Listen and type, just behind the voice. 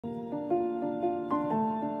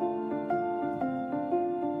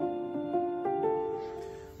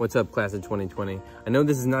What's up, class of 2020? I know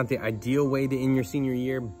this is not the ideal way to end your senior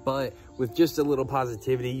year, but with just a little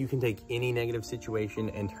positivity, you can take any negative situation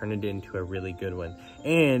and turn it into a really good one.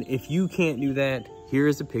 And if you can't do that, here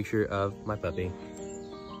is a picture of my puppy.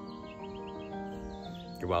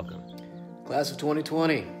 You're welcome. Class of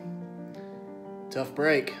 2020, tough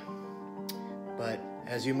break, but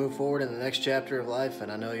as you move forward in the next chapter of life,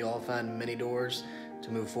 and I know you all find many doors to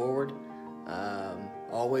move forward,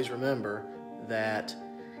 always remember that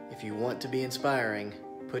if you want to be inspiring,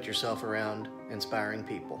 put yourself around inspiring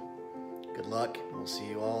people. Good luck, and we'll see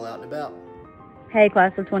you all out and about. Hey,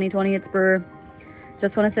 class of 2020, it's Brewer.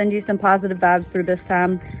 Just want to send you some positive vibes through this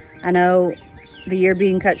time. I know the year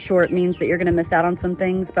being cut short means that you're going to miss out on some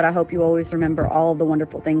things, but I hope you always remember all of the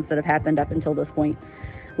wonderful things that have happened up until this point.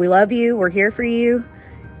 We love you. We're here for you.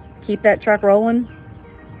 Keep that truck rolling,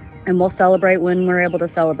 and we'll celebrate when we're able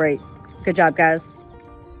to celebrate. Good job, guys.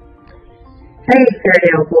 Hey,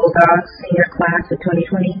 Fairdale Bulldogs, senior class of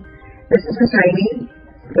 2020. This is Miss Rainey.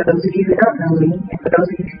 For those of you who don't know me, and for those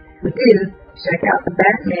of you who do, check out the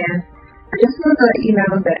Batman. I just want to let you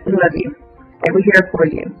know that we love you, and we're here for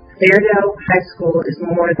you. Fairdale High School is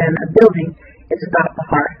more than a building. It's about the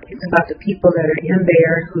heart. It's about the people that are in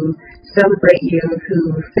there who celebrate you,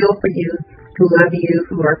 who feel for you, who love you,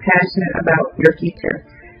 who are passionate about your future.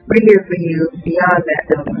 We're here for you beyond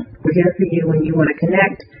that building. We're here for you when you want to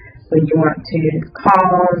connect, when you want to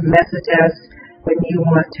call, message us, when you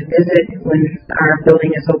want to visit, when our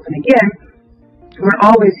building is open again. We're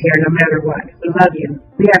always here no matter what. We love you.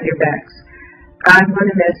 We have your backs. I'm going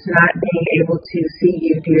to miss not being able to see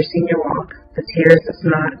you do your senior walk, the tears, the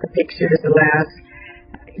snot, the pictures, the laughs,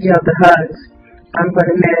 the hugs. I'm going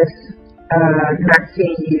to miss not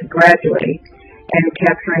seeing you graduate and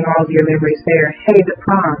capturing all of your memories there. Hey, the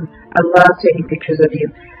prom. I love taking pictures of you.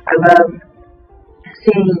 I love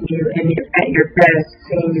seeing you at your best,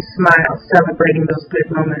 seeing you smile, celebrating those good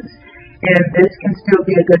moments. And this can still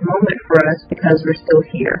be a good moment for us because we're still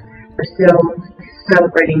here. We're still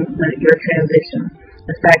celebrating your transition.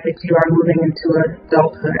 The fact that you are moving into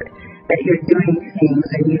adulthood, that you're doing things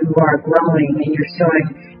and you are growing and you're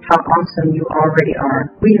showing how awesome you already are.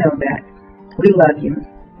 We know that. We love you.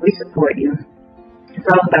 We support you. It's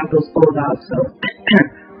all about those Bulldogs, so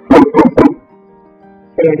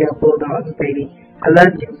Fairdale Bulldogs, baby. I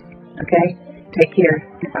love you, okay? Take care.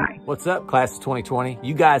 Goodbye. What's up, class of 2020?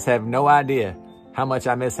 You guys have no idea how much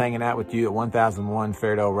I miss hanging out with you at 1001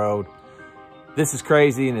 Fairdale Road. This is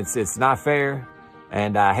crazy, and it's not fair,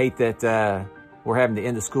 and I hate that we're having to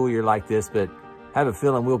end the school year like this, but I have a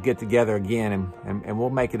feeling we'll get together again, and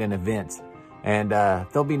we'll make it an event. And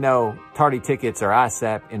there'll be no tardy tickets or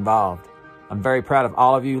ISAP involved. I'm very proud of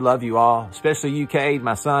all of you, love you all, especially you, Cade,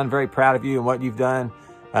 my son, very proud of you and what you've done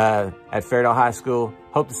at Fairdale High School.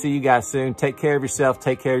 Hope to see you guys soon. Take care of yourself,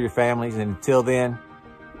 take care of your families, and until then,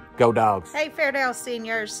 go Dogs. Hey, Fairdale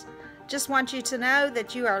seniors, just want you to know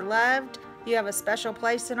that you are loved. You have a special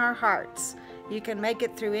place in our hearts. You can make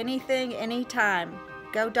it through anything, anytime.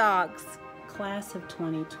 Go Dogs. Class of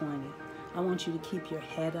 2020, I want you to keep your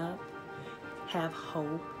head up, have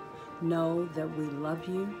hope, know that we love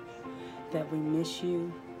you, that we miss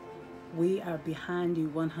you. We are behind you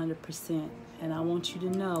 100%, and I want you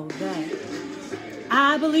to know that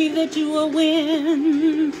I believe that you will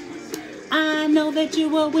win. I know that you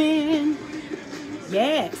will win.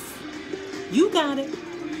 Yes, you got it.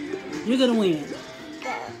 You're gonna win.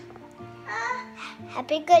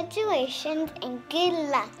 Happy graduations and good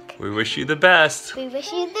luck. We wish you the best. We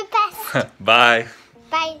wish you the best. Bye.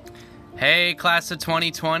 Bye. Hey, class of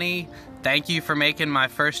 2020. Thank you for making my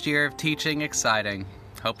first year of teaching exciting.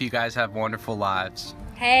 Hope you guys have wonderful lives.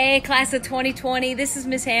 Hey, class of 2020, this is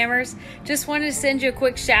Miss Hammers. Just wanted to send you a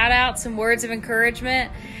quick shout out, some words of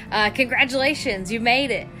encouragement. Congratulations, you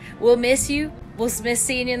made it. We'll miss you. We'll miss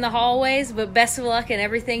seeing you in the hallways, but best of luck in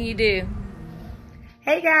everything you do.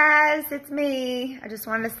 Hey guys, it's me. I just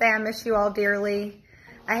wanted to say I miss you all dearly.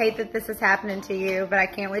 I hate that this is happening to you, but I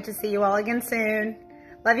can't wait to see you all again soon.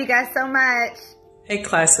 Love you guys so much. Hey,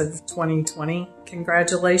 class of 2020,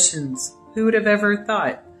 congratulations. Who would have ever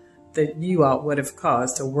thought that you all would have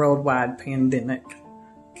caused a worldwide pandemic?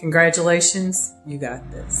 Congratulations, you got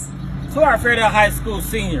this. To our Fairdale High School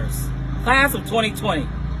seniors, class of 2020,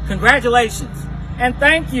 congratulations and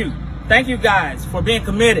thank you. Thank you guys for being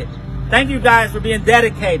committed. Thank you guys for being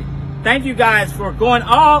dedicated. Thank you guys for going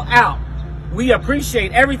all out. We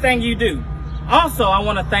appreciate everything you do. Also, I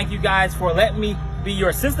want to thank you guys for letting me be your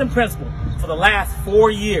assistant principal for the last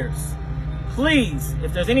 4 years. Please,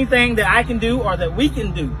 if there's anything that I can do or that we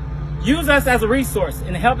can do, use us as a resource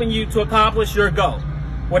in helping you to accomplish your goal.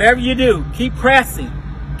 Whatever you do, keep pressing,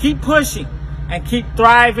 keep pushing, and keep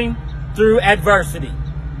thriving through adversity.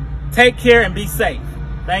 Take care and be safe.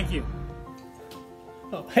 Thank you.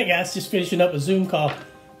 Oh, hey guys, just finishing up a Zoom call.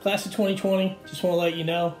 Class of 2020, just want to let you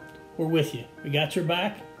know, we're with you. We got your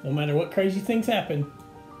back. No matter what crazy things happen,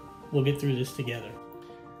 we'll get through this together.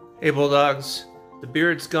 Hey Bulldogs, the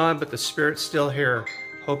beard's gone, but the spirit's still here.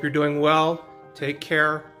 Hope you're doing well. Take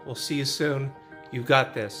care. We'll see you soon. You've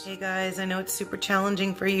got this. Hey guys, I know it's super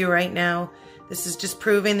challenging for you right now. This is just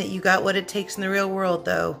proving that you got what it takes in the real world,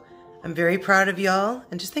 though. I'm very proud of y'all,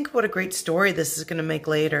 and just think of what a great story this is going to make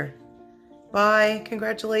later. Bye.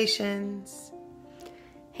 Congratulations.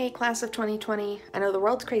 Hey, class of 2020. I know the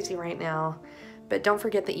world's crazy right now, but don't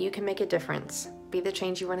forget that you can make a difference. Be the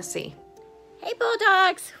change you want to see. Hey,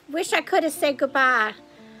 Bulldogs. Wish I could have said goodbye.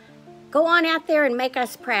 Go on out there and make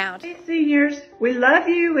us proud. Hey, seniors. We love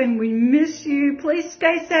you and we miss you. Please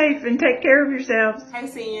stay safe and take care of yourselves. Hey,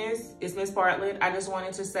 seniors. It's Miss Bartlett. I just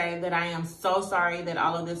wanted to say that I am so sorry that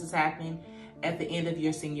all of this is happening at the end of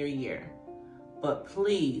your senior year. But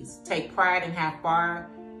please take pride in how far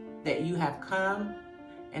that you have come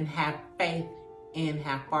and have faith in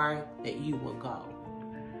how far that you will go.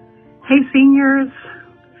 Hey, seniors.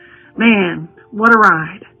 Man, what a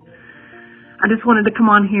ride. I just wanted to come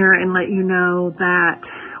on here and let you know that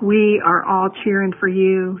we are all cheering for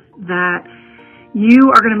you, that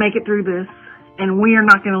you are going to make it through this, and we are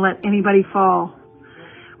not going to let anybody fall.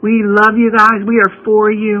 We love you guys. We are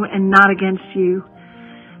for you and not against you.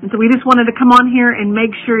 And so we just wanted to come on here and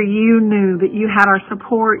make sure you knew that you had our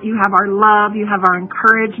support, you have our love, you have our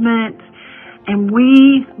encouragement, and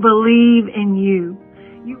we believe in you.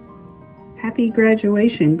 Happy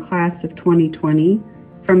graduation, class of 2020,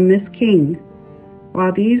 from Miss King.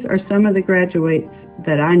 While these are some of the graduates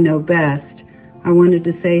that I know best, I wanted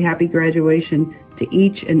to say happy graduation to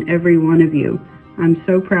each and every one of you. I'm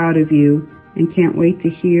so proud of you and can't wait to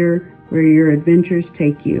hear where your adventures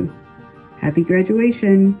take you. Happy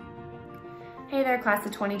graduation. Hey there, class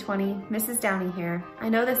of 2020. Mrs. Downey here. I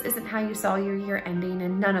know this isn't how you saw your year ending,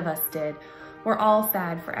 and none of us did. We're all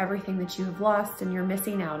sad for everything that you have lost and you're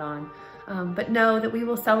missing out on. But know that we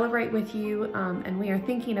will celebrate with you, and we are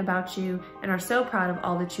thinking about you and are so proud of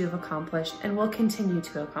all that you have accomplished and will continue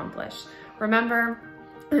to accomplish. Remember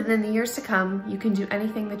that in the years to come, you can do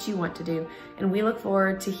anything that you want to do, and we look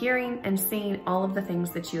forward to hearing and seeing all of the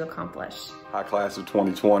things that you accomplish. Hi, class of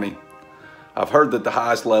 2020. I've heard that the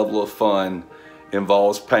highest level of fun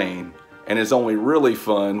involves pain, and it's only really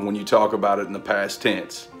fun when you talk about it in the past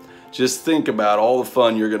tense. Just think about all the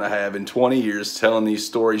fun you're going to have in 20 years telling these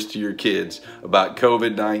stories to your kids about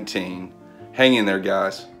COVID-19. Hang in there,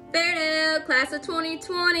 guys. Fairdale, class of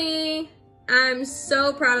 2020. I'm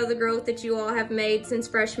so proud of the growth that you all have made since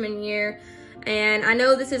freshman year. And I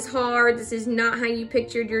know this is hard. This is not how you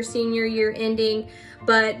pictured your senior year ending,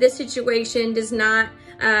 but this situation does not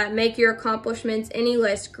make your accomplishments any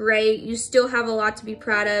less great. You still have a lot to be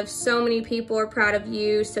proud of. So many people are proud of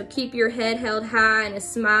you. So keep your head held high and a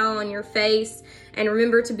smile on your face, and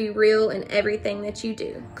remember to be real in everything that you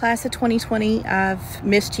do. Class of 2020, I've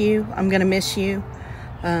missed you. I'm gonna miss you.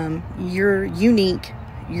 You're unique.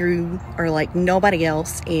 You are like nobody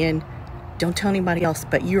else, and don't tell anybody else,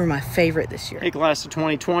 but you were my favorite this year. Hey, class of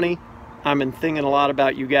 2020. I've been thinking a lot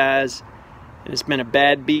about you guys, and it's been a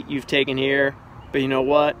bad beat you've taken here. But you know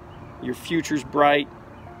what? Your future's bright.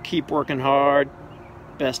 Keep working hard.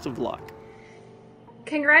 Best of luck.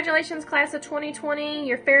 Congratulations, class of 2020.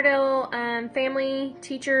 Your Fairdale family,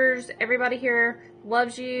 teachers, everybody here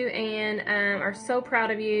loves you and are so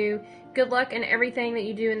proud of you. Good luck in everything that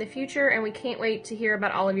you do in the future, and we can't wait to hear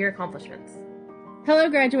about all of your accomplishments. Hello,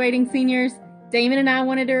 graduating seniors. Damon and I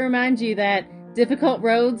wanted to remind you that difficult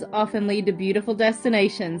roads often lead to beautiful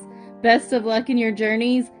destinations. Best of luck in your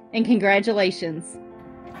journeys, and congratulations.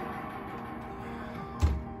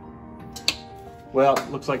 Well,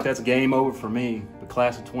 looks like that's game over for me. The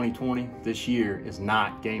class of 2020 this year is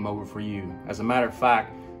not game over for you. As a matter of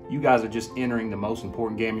fact, you guys are just entering the most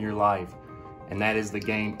important game of your life, and that is the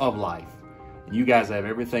game of life. And you guys have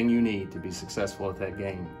everything you need to be successful at that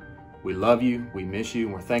game. We love you, we miss you,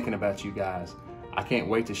 and we're thinking about you guys. I can't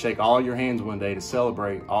wait to shake all your hands one day to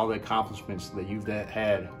celebrate all the accomplishments that you've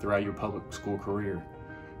had throughout your public school career.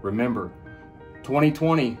 Remember,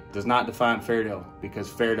 2020 does not define Fairdale, because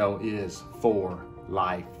Fairdale is for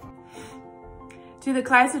life. To the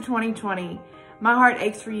class of 2020, my heart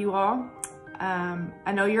aches for you all.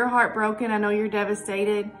 I know you're heartbroken. I know you're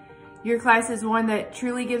devastated. Your class is one that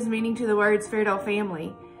truly gives meaning to the words Fairdale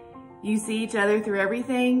family. You see each other through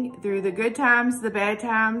everything, through the good times, the bad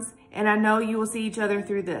times, and I know you will see each other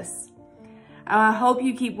through this. I hope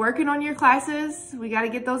you keep working on your classes. We got to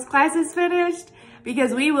get those classes finished,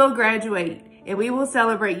 because we will graduate. and we will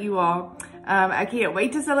celebrate you all. I can't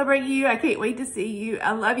wait to celebrate you. I can't wait to see you.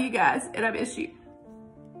 I love you guys, and I miss you.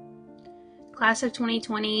 Class of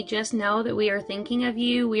 2020, just know that we are thinking of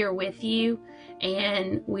you, we are with you,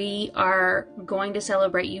 and we are going to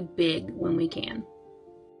celebrate you big when we can.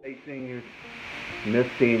 Hey seniors, miss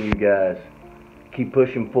seeing you guys. Keep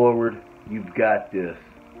pushing forward. You've got this.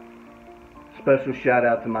 Special shout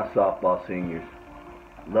out to my softball seniors.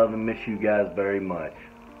 Love and miss you guys very much.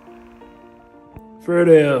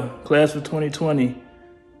 Fairdale, class of 2020.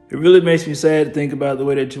 It really makes me sad to think about the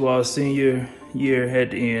way that you all's senior year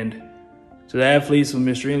had to end. To the athletes, I'm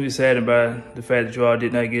extremely saddened by the fact that you all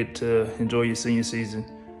did not get to enjoy your senior season.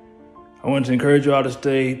 I want to encourage you all to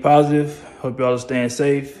stay positive. Hope you all are staying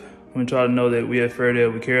safe. I want you all to know that we at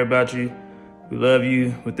Fairdale, we care about you. We love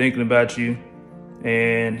you. We're thinking about you.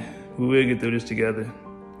 And we will get through this together.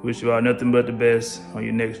 Wish you all nothing but the best on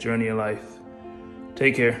your next journey in life.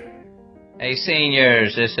 Take care. Hey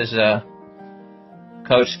seniors, this is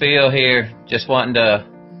Coach Phil here. Just wanting to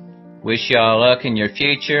wish y'all luck in your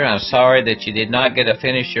future. I'm sorry that you did not get to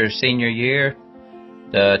finish your senior year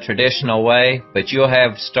the traditional way, but you'll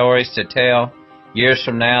have stories to tell years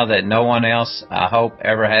from now that no one else, I hope,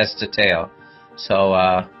 ever has to tell.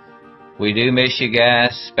 So we do miss you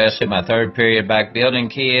guys, especially my third period back building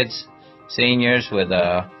kids, seniors with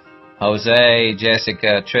Jose,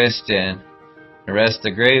 Jessica, Tristan, the rest of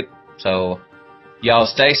the group. So y'all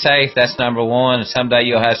stay safe, that's number one, and someday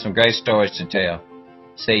you'll have some great stories to tell.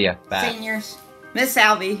 See ya. Bye. Seniors, Miss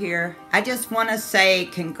Alvey here. I just want to say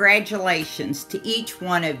congratulations to each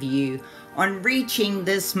one of you on reaching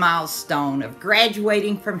this milestone of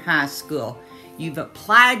graduating from high school. You've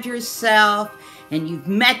applied yourself and you've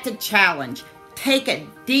met the challenge. Take a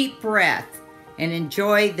deep breath and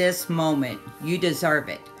enjoy this moment. You deserve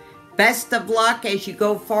it. Best of luck as you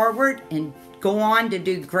go forward and go on to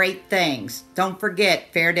do great things. Don't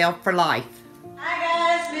forget, Fairdale for life.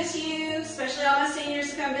 Hi guys, miss you, especially all my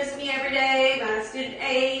seniors who come visit me every day, my student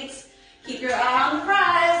aides. Keep your eye on the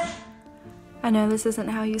prize. I know this isn't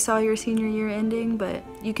how you saw your senior year ending, but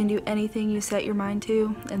you can do anything you set your mind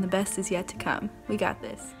to, and the best is yet to come. We got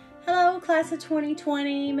this. Hello, class of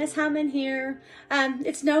 2020, Miss Hyman here.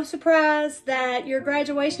 It's no surprise that your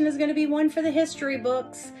graduation is going to be one for the history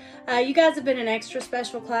books. You guys have been an extra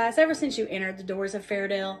special class ever since you entered the doors of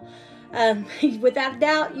Fairdale. Without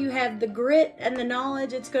doubt, you have the grit and the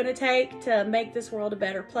knowledge it's going to take to make this world a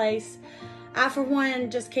better place. I, for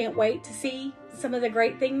one, just can't wait to see some of the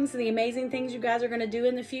great things, the amazing things you guys are going to do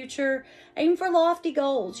in the future. Aim for lofty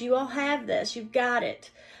goals. You all have this. You've got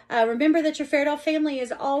it. Remember that your Fairdale family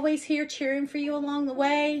is always here cheering for you along the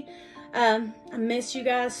way. I miss you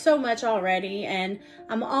guys so much already, and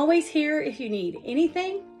I'm always here if you need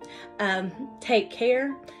anything. Take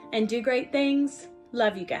care and do great things.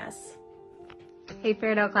 Love you guys. Hey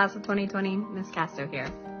Fairdale class of 2020, Miss Casto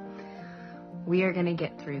here. We are going to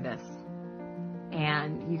get through this.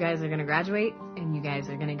 And you guys are going to graduate, and you guys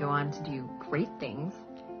are going to go on to do great things.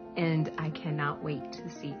 And I cannot wait to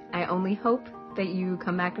see. I only hope that you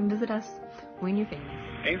come back and visit us when you're famous.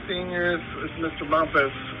 Hey seniors, it's Mr.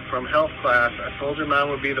 Bumpus from health class. I told you mine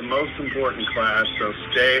would be the most important class, so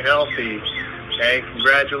stay healthy. Okay,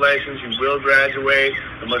 congratulations, you will graduate,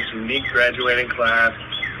 the most unique graduating class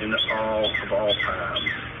in all times.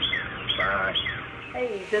 Bye.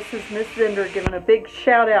 Hey, this is Miss Zender giving a big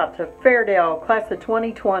shout out to Fairdale class of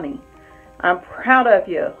 2020. I'm proud of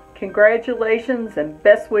you. Congratulations and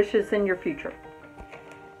best wishes in your future.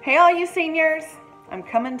 Hey all you seniors, I'm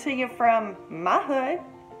coming to you from my hood.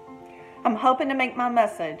 I'm hoping to make my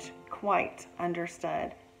message quite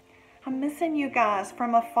understood. I'm missing you guys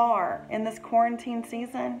from afar in this quarantine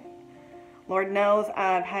season. Lord knows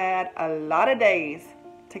I've had a lot of days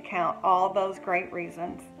to count all those great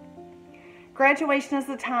reasons. Graduation is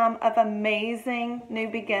a time of amazing new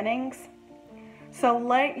beginnings. So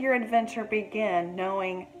let your adventure begin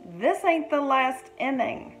knowing this ain't the last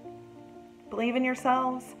inning. Believe in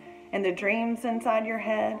yourselves and the dreams inside your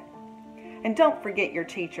head. And don't forget your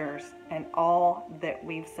teachers and all that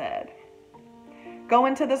we've said. Go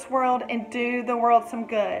into this world and do the world some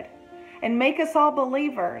good. And make us all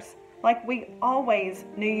believers like we always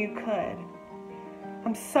knew you could.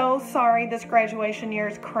 I'm so sorry this graduation year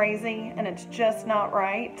is crazy and it's just not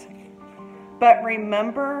right. But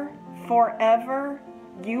remember, forever,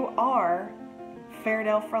 you are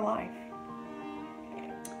Fairdale for life.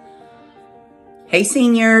 Hey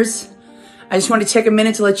seniors, I just want to take a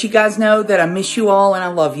minute to let you guys know that I miss you all and I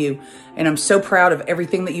love you. And I'm so proud of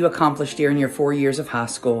everything that you accomplished during your 4 years of high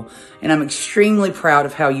school. And I'm extremely proud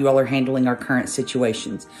of how you all are handling our current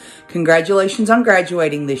situations. Congratulations on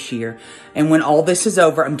graduating this year. And when all this is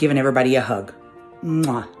over, I'm giving everybody a hug.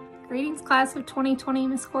 Mwah. Greetings, class of 2020,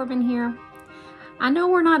 Miss Corbin here. I know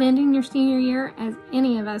we're not ending your senior year as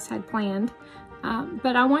any of us had planned,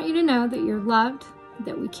 but I want you to know that you're loved,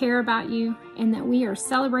 that we care about you, and that we are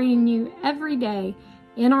celebrating you every day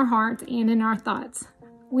in our hearts and in our thoughts.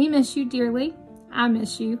 We miss you dearly. I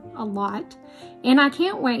miss you a lot. And I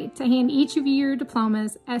can't wait to hand each of you your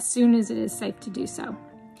diplomas as soon as it is safe to do so.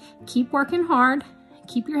 Keep working hard,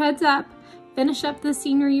 keep your heads up, finish up the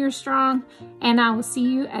senior year strong, and I will see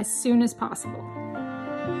you as soon as possible.